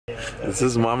This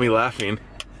is mommy laughing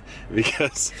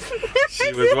because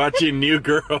she was watching New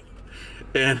Girl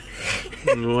and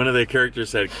one of the characters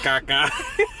said caca.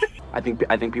 I think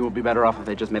people would be better off if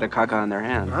they just made a caca in their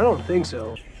hand. I don't think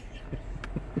so.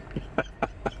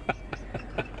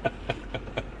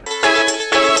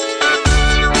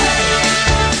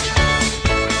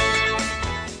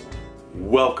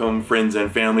 Welcome friends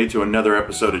and family to another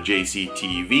episode of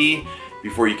JCTV.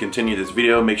 Before you continue this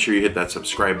video, make sure you hit that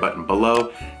subscribe button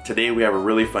below. Today we have a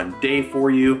really fun day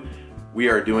for you. We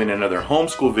are doing another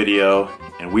homeschool video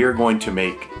and we are going to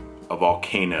make a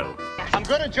volcano. I'm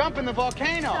gonna jump in the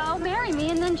volcano. So marry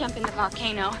me and then jump in the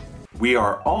volcano. We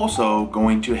are also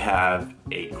going to have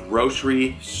a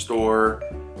grocery store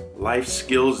life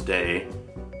skills day,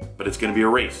 but it's gonna be a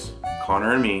race.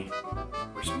 Connor and me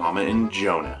versus Mama and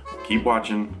Jonah. Keep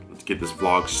watching, let's get this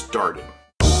vlog started.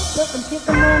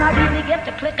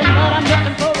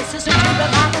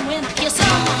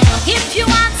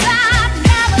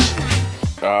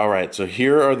 Alright, so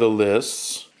here are the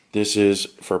lists. This is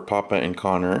for Papa and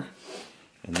Connor,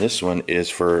 and this one is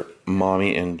for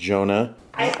Mommy and Jonah.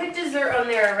 I put dessert on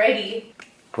there already.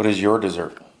 What is your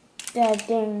dessert? That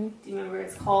thing. Do you remember what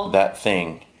it's called? That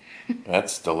thing.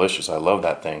 That's delicious, I love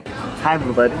that thing. Hi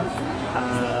everybody.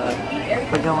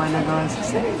 We're going to go on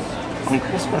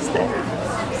Christmas Day.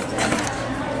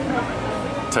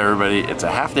 So everybody, it's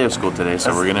a half day of school today,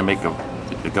 so we're gonna make a,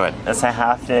 go ahead. It's a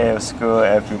half day of school,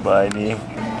 everybody.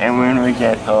 And when we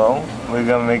get home, we're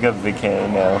gonna make a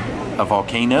volcano. A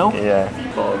volcano? Yeah.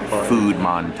 Food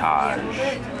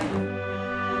montage.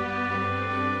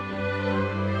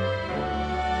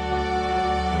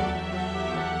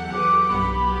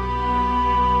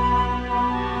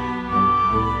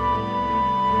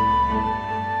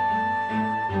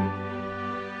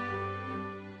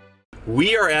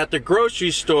 We are at the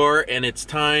grocery store and it's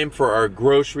time for our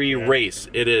grocery race.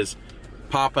 It is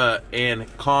Papa and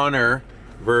Connor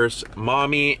versus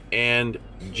Mommy and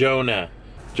Jonah.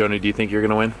 Jonah, do you think you're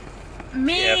gonna win?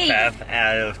 Me! Yeah, 5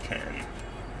 out of 10.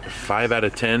 5 out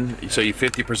of 10? So you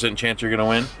 50% chance you're gonna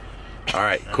win? All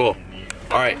right, cool.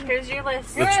 All right, Here's your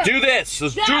list. let's do this.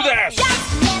 Let's do this.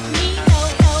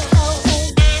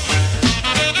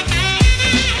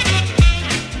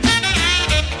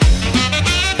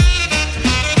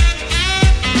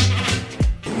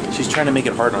 She's trying to make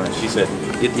it hard on us. She said,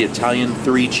 get the Italian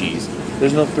 3 cheese.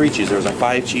 There's no 3 cheese. There's a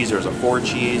 5 cheese. There's a 4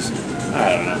 cheese.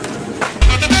 I don't know.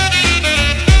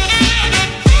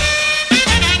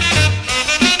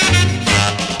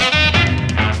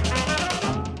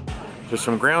 There's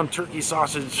some ground turkey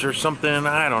sausage or something.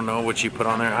 I don't know what she put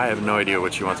on there. I have no idea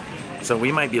what she wants. So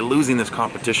we might be losing this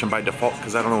competition by default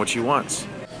because I don't know what she wants.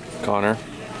 Connor,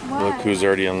 look who's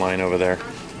already in line over there.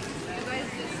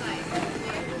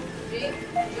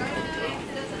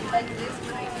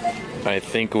 I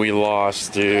think we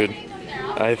lost, dude.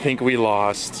 I think we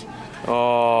lost.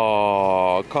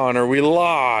 Oh, Connor, we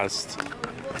lost.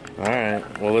 All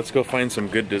right, well, let's go find some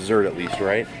good dessert at least,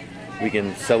 right? We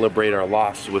can celebrate our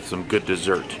loss with some good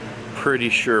dessert. Pretty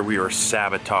sure we were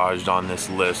sabotaged on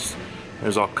this list.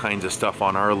 There's all kinds of stuff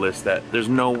on our list that there's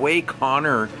no way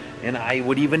Connor and I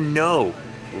would even know.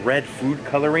 Red food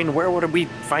coloring, where would we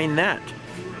find that?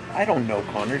 I don't know,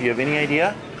 Connor, do you have any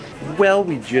idea? Well,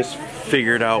 we just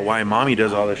figured out why Mommy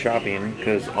does all the shopping,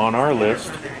 because on our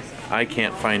list, I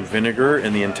can't find vinegar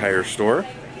in the entire store.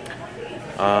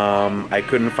 I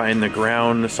couldn't find the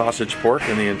ground sausage pork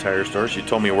in the entire store. She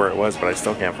told me where it was, but I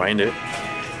still can't find it.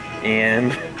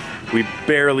 And we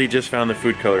barely just found the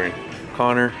food coloring.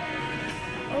 Connor?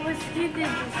 Oh, let's do the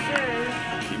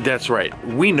dessert. That's right.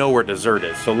 We know where dessert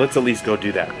is, so let's at least go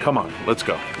do that. Come on, let's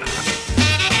go.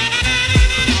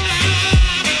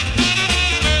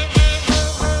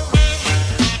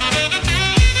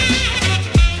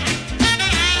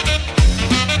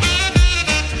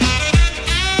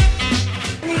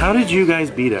 How did you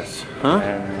guys beat us, huh?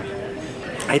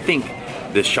 I think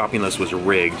this shopping list was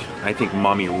rigged. I think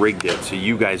Mommy rigged it so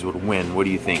you guys would win. What do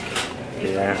you think?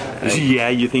 Yeah. Yeah,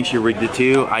 you think she rigged it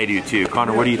too? I do too.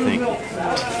 Connor, what do you think?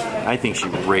 I think she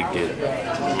rigged it.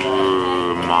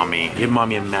 Mommy. Give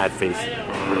Mommy a mad face.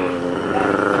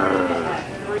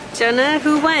 Jonah,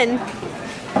 who won?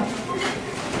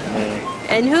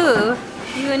 And who?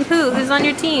 You and who? Who's on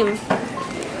your team?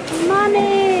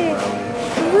 Mommy!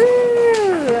 Woo!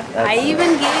 I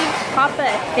even gave Papa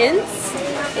hints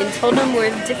and told him where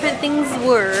different things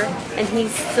were, and he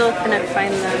still couldn't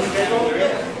find them.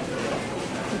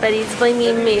 But he's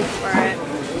blaming me for it.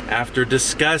 After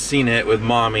discussing it with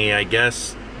Mommy, I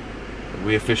guess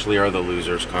we officially are the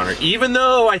losers, Connor. Even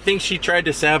though I think she tried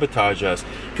to sabotage us.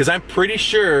 Because I'm pretty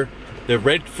sure the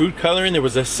red food coloring, there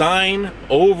was a sign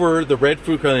over the red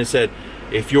food coloring that said,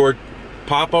 if you're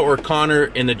Papa or Connor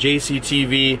in the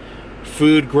JCTV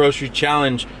food grocery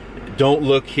challenge, don't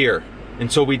look here.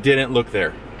 And so we didn't look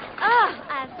there. Oh,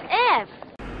 as if.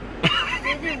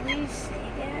 Didn't we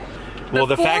say that? Well,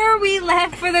 Before we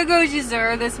left for the grocery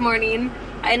store this morning,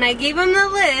 and I gave him the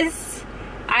list,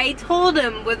 I told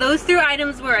him what those 3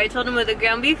 items were. I told him what the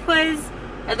ground beef was,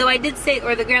 although I did say,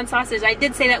 or the ground sausage, I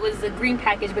did say that was the green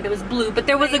package, but it was blue. But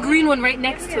there was a green one right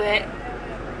next to it.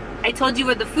 I told you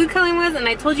where the food coloring was, and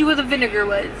I told you where the vinegar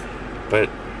was. But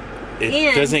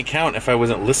it doesn't count if I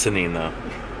wasn't listening, though.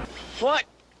 What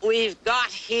we've got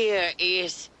here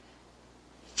is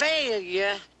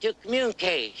failure to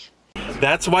communicate.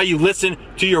 That's why you listen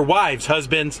to your wives,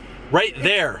 husbands, right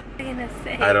there. What are you gonna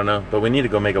say? I don't know, but we need to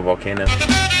go make a volcano.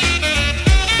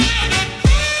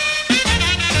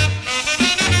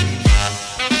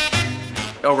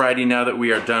 Alrighty, now that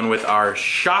we are done with our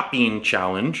shopping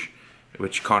challenge,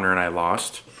 which Connor and I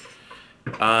lost,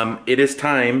 it is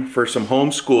time for some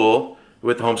homeschool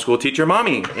with homeschool teacher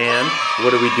Mommy. And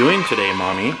what are we doing today,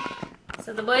 Mommy?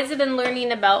 So the boys have been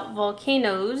learning about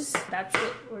volcanoes. That's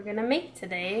what we're gonna make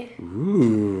today.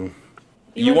 Ooh.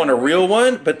 You want a real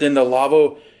one, but then the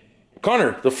lava...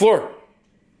 Connor, the floor.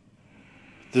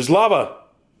 There's lava.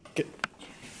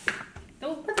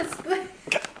 Don't put the spoon.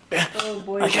 Oh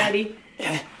boy, Daddy.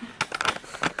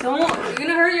 Don't, you're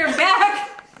gonna hurt your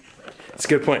back. That's a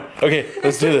good point. Okay,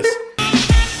 let's do this.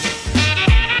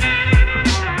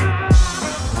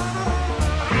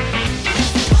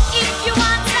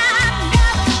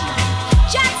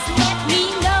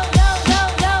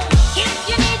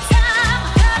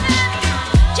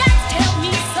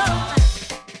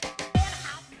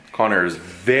 Connor is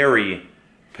very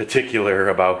particular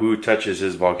about who touches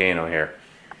his volcano here,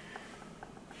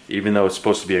 even though it's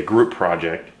supposed to be a group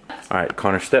project. All right,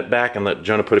 Connor, step back and let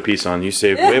Jonah put a piece on. You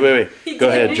say, wait. Go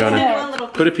ahead, Jonah.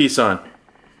 Put a piece on.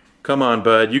 Come on,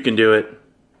 bud. You can do it.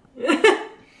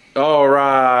 All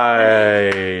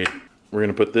right. We're going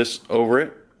to put this over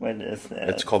it. What is that?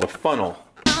 It's called a funnel.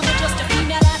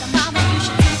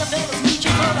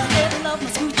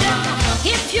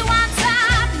 If you want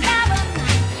some heaven,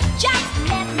 just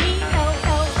let me know.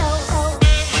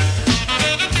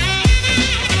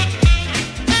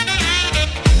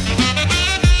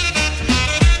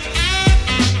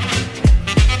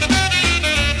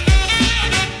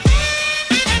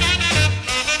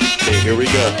 Okay, here we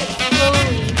go. Slowly,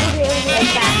 like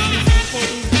that. You can't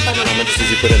use the funnel. How much does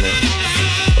he put in there?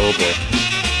 Oh boy.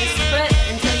 Just put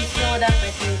until you fill it up, I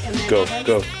think. And then Go.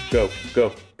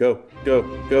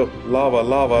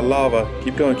 Lava.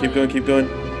 Keep going.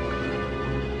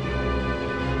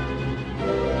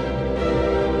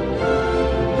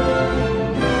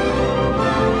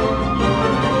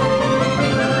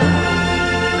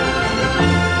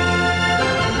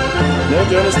 No,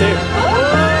 Jonah, stay.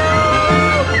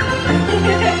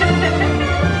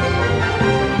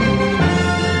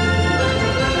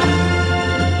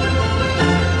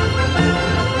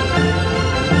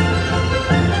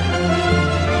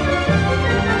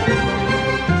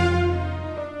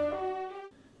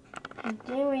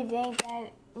 Do we think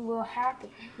that will happen?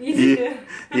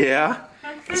 Yeah?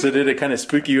 So did it kind of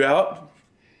spook you out?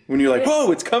 When you're like,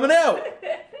 whoa, it's coming out!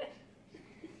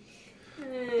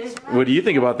 What do you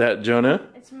think about that, Jonah?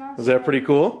 It smells Is that pretty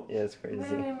cool? Yeah, it's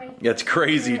crazy. That's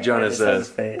crazy, Jonah says.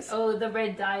 Face. Oh, the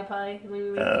red dye probably.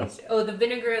 When we Oh. use, oh, the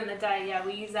vinegar and the dye. Yeah,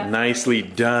 we use that. Nicely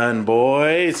done,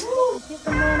 boys.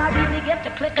 I really get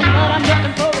to clicking, but I'm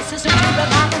looking for a sister to